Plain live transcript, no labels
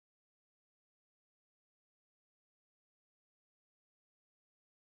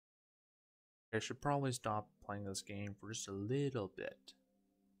I should probably stop playing this game for just a little bit.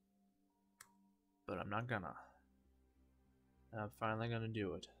 But I'm not gonna. I'm finally gonna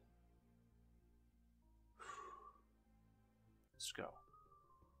do it. Let's go.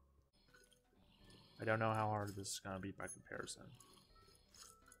 I don't know how hard this is gonna be by comparison.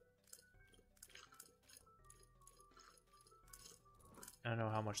 I don't know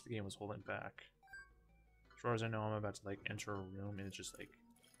how much the game was holding back. As far as I know, I'm about to like enter a room and it's just like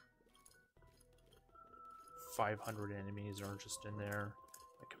 500 enemies are just in there.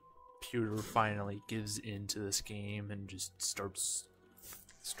 My computer finally gives into this game and just starts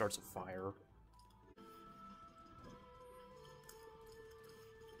a fire.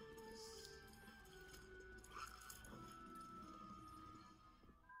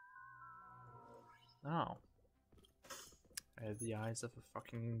 Oh. I have the eyes of a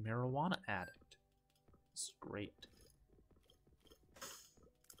fucking marijuana addict. It's great.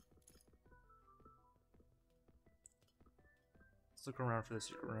 Let's look around for the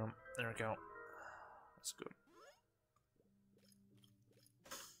secret room. There we go. That's good.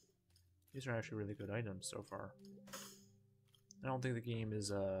 These are actually really good items so far. I don't think the game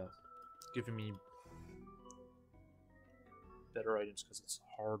is giving me better items because it's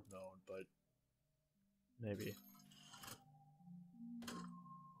hard mode, but maybe.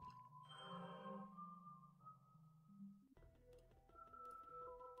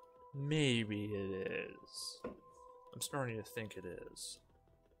 Maybe it is. I'm starting to think it is.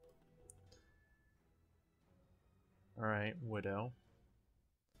 Alright, Widow.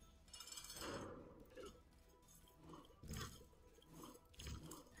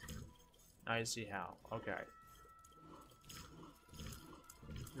 I see how. Okay.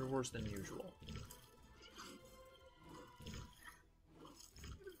 You're worse than usual.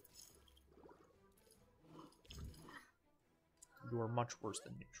 You are much worse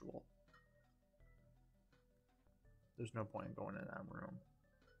than usual. There's no point in going in that room.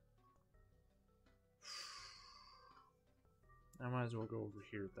 I might as well go over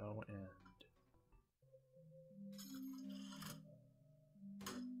here though and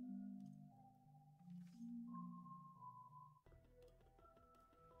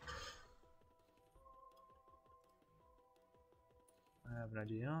I have an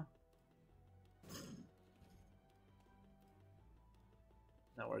idea.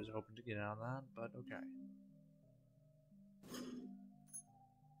 Not what I was hoping to get out of that, but okay.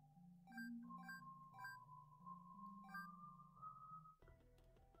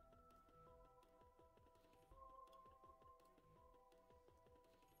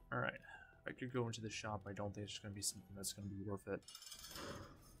 Alright. I could go into the shop. I don't think it's going to be something that's going to be worth it.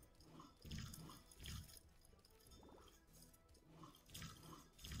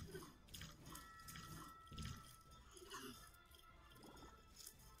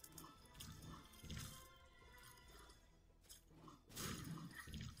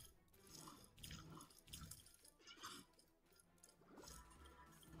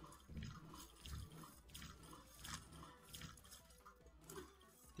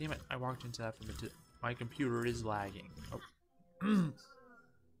 Damn it, I walked into that from my computer is lagging. Oh.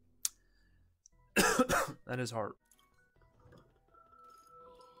 That is hard.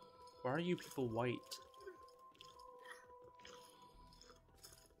 Why are you people white?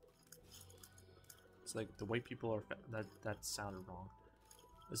 It's like the white people are that sounded wrong.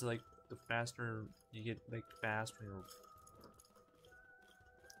 It's like the faster you get like fast when you're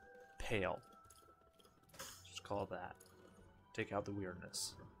pale. Just call it that. Take out the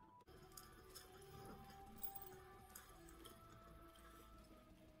weirdness.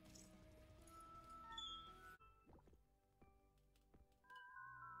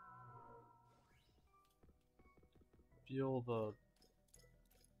 Feel the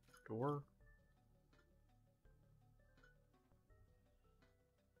door.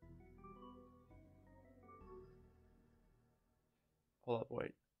 Hold up,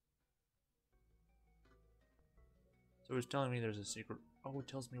 wait. So it's telling me there's a secret. Oh, it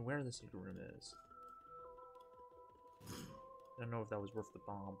tells me where the secret room is. I don't know if that was worth the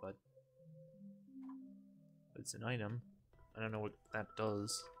bomb, but it's an item. I don't know what that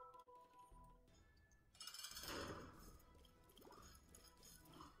does.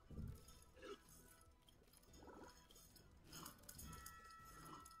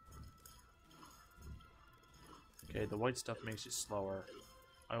 Okay, the white stuff makes you slower.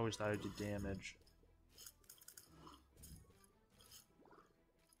 I always thought it did damage.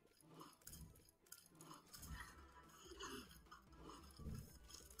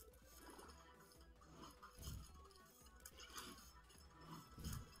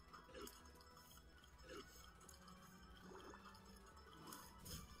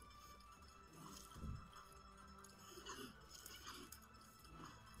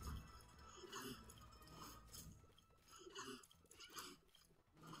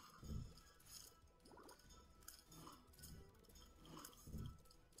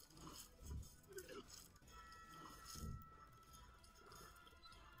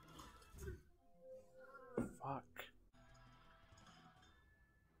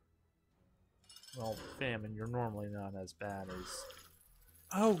 Well, famine, you're normally not as bad as...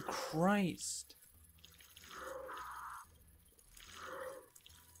 Oh, Christ!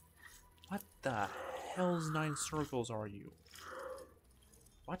 What the hell's 9 circles are you?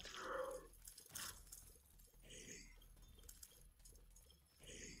 What?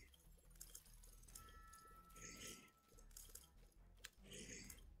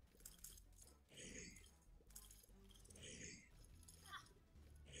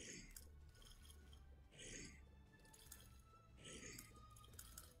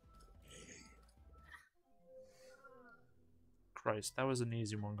 Christ, that was an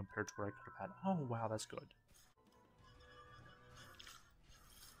easy one compared to what I could have had. Oh, wow, that's good.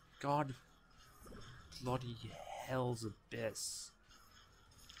 God bloody hell's abyss.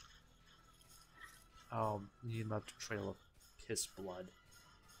 Oh, he left a trail of piss blood.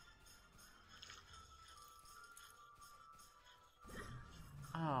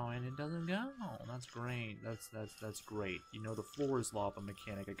 Oh, and it doesn't go. That's great. That's great. You know, the floor is lava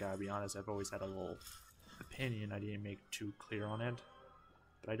mechanic, I gotta be honest. I've always had a little opinion. I didn't make too clear on it.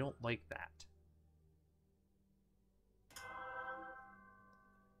 But I don't like that.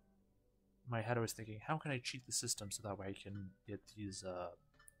 In my head I was thinking, how can I cheat the system so that way I can get these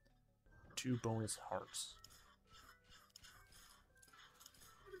 2 bonus hearts?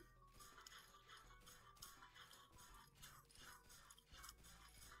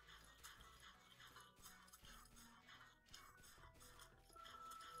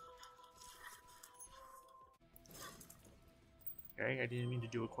 Okay, I didn't mean to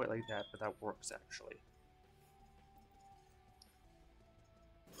do it quite like that, but that works actually.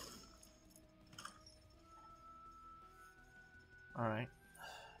 Alright.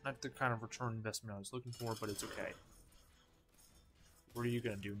 Not the kind of return investment I was looking for, but it's okay. What are you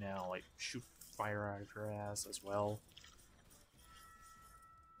gonna do now? Like, shoot fire out of your ass as well?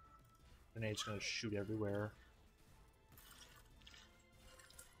 Grenade's gonna shoot everywhere.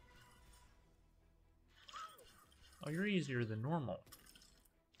 Oh, you're easier than normal.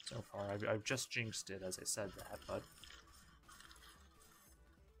 So far, I've just jinxed it as I said that, but...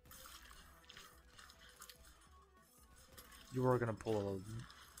 You were gonna pull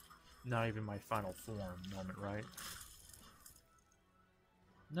a not even my final form moment, right?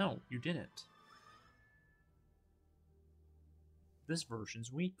 No, you didn't. This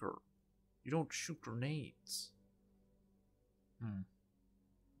version's weaker. You don't shoot grenades.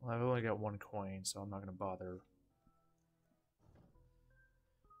 Well, I've only got 1 coin, so I'm not gonna bother.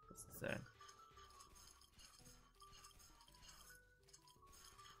 That's the thing.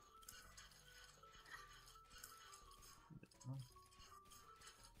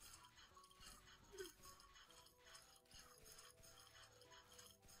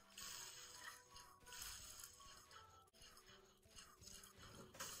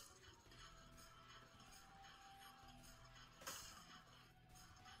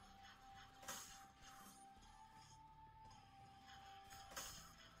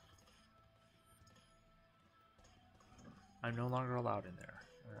 I'm no longer allowed in there.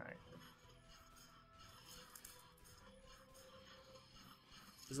 Alright.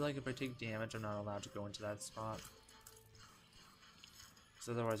 Is it like if I take damage, I'm not allowed to go into that spot? Because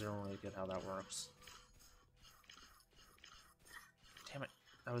otherwise I don't really get how that works. Damn it.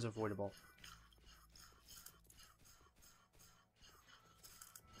 That was avoidable.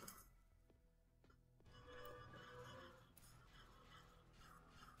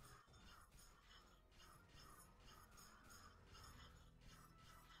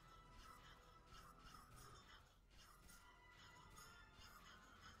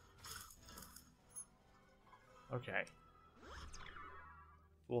 Okay.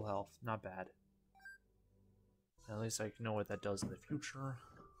 Full health, not bad. At least I know what that does in the future.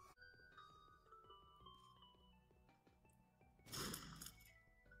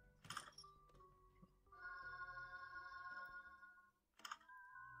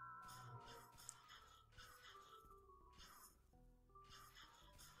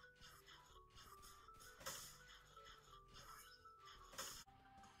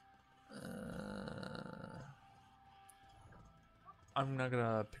 I'm not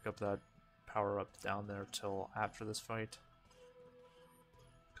gonna pick up that power-up down there till after this fight.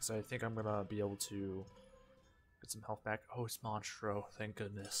 Because I think I'm gonna be able to get some health back. Oh, it's Monstro, thank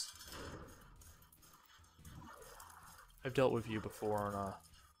goodness. I've dealt with you before on a...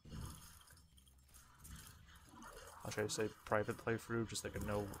 I'll try to say private playthrough, just like a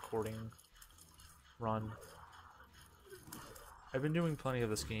no recording run. I've been doing plenty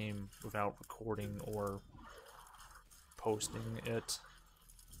of this game without recording or posting it.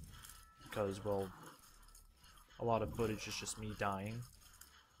 Because, well, a lot of footage is just me dying.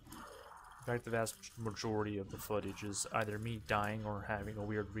 In fact, the vast majority of the footage is either me dying or having a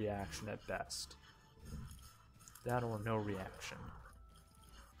weird reaction at best. That or no reaction.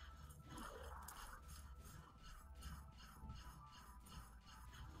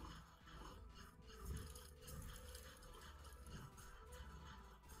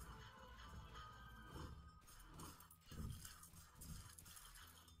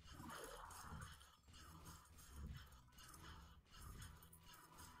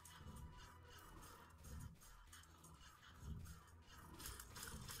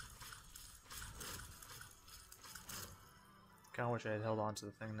 Kinda wish I had held on to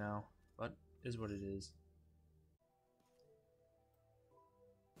the thing now, but is what it is.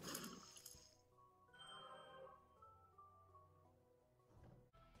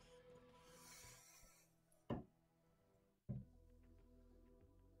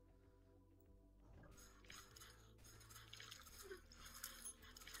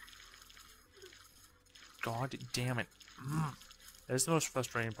 God damn it. That's the most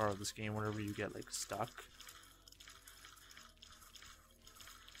frustrating part of this game whenever you get, like, stuck.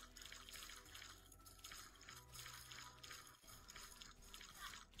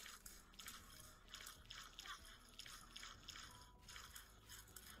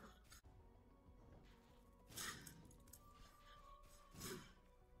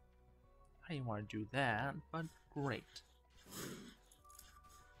 I didn't want to do that, but great.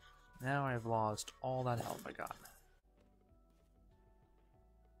 Now I've lost all that health I got.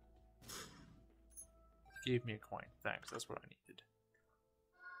 Gave me a coin. Thanks, that's what I needed.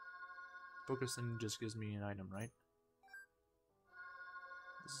 Book of Sin just gives me an item, right?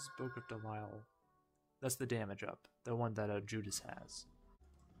 This is Book of Delisle. That's the damage up. The one that Judas has.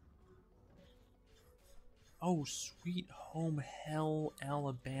 Oh, Sweet Home Hell,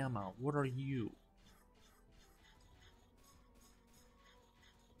 Alabama. What are you?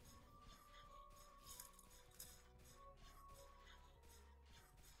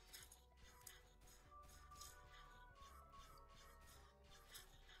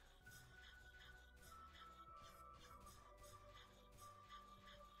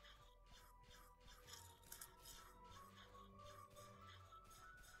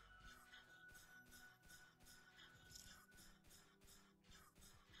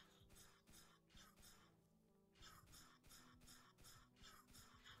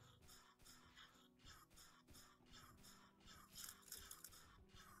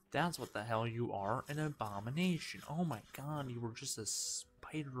 That's what the hell you are, an abomination. Oh my god, you were just a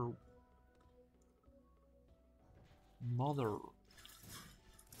spider mother.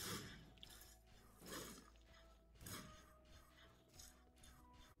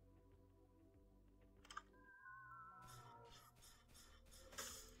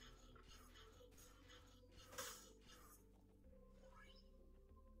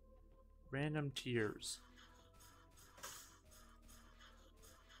 Random tears.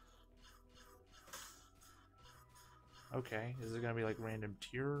 Okay, is it gonna be like random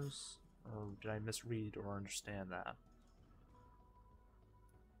tears? Or did I misread or understand that?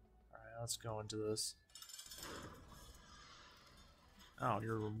 Alright, let's go into this. Oh,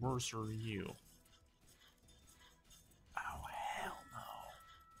 you're worse, or you? Oh, hell no.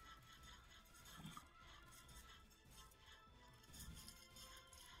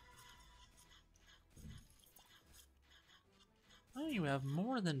 Oh, you have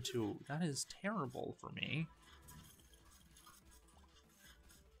more than two. That is terrible for me.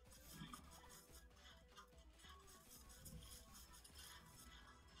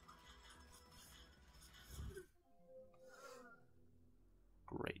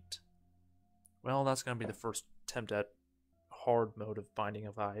 Great. Well, that's going to be the first attempt at hard mode of Binding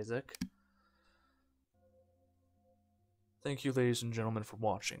of Isaac. Thank you, ladies and gentlemen, for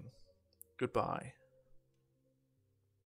watching. Goodbye.